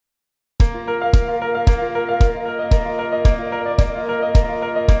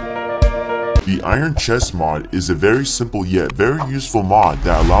the iron chest mod is a very simple yet very useful mod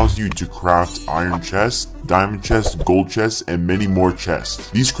that allows you to craft iron chests, diamond chests, gold chests, and many more chests.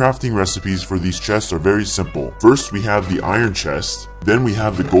 These crafting recipes for these chests are very simple. First we have the iron chest, then we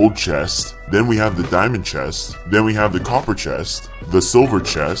have the gold chest, then we have the diamond chest, then we have the copper chest, the silver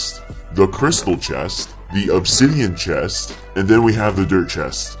chest, the crystal chest, the obsidian chest, and then we have the dirt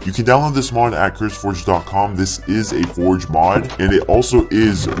chest. You can download this mod at curseforge.com. This is a forge mod, and it also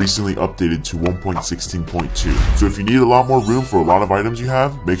is recently updated to 1.16.2. So if you need a lot more room for a lot of items you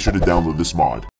have, make sure to download this mod.